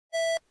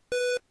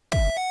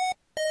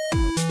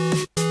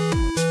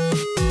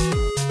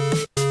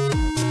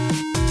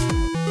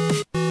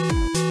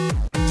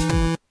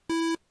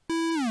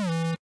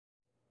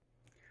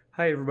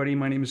Hi everybody,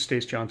 my name is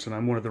Stace Johnson.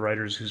 I'm one of the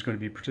writers who's going to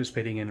be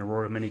participating in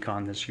Aurora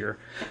MiniCon this year.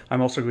 I'm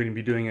also going to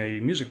be doing a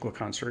musical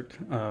concert.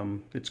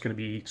 It's going to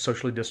be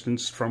socially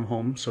distanced from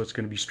home, so it's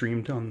going to be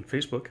streamed on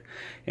Facebook,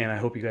 and I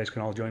hope you guys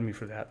can all join me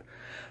for that.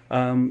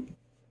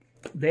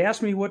 They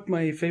asked me what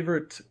my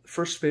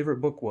first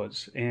favorite book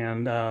was,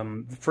 and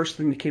the first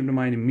thing that came to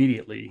mind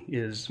immediately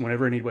is,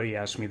 whenever anybody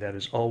asks me that,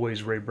 is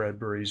always Ray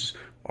Bradbury's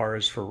R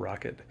is for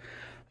Rocket.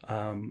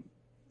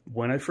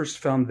 When I first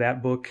found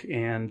that book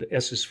and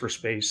S is for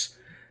Space,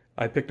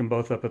 I picked them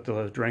both up at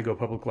the Durango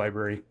Public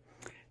Library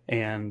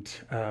and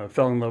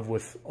fell in love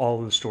with all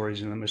of the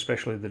stories in them,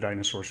 especially the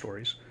dinosaur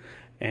stories.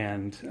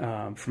 And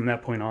from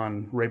that point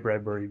on, Ray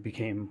Bradbury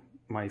became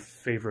my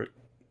favorite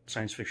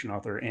science fiction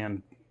author,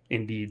 and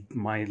indeed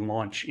my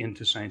launch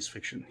into science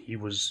fiction. It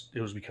was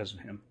because of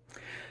him.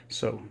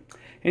 So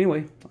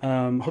anyway,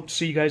 hope to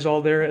see you guys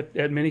all there at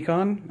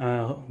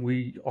MiniCon.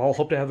 We all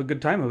hope to have a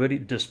good time of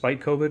it,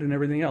 despite COVID and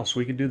everything else.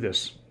 We could do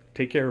this.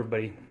 Take care,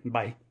 everybody.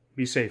 Bye.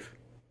 Be safe.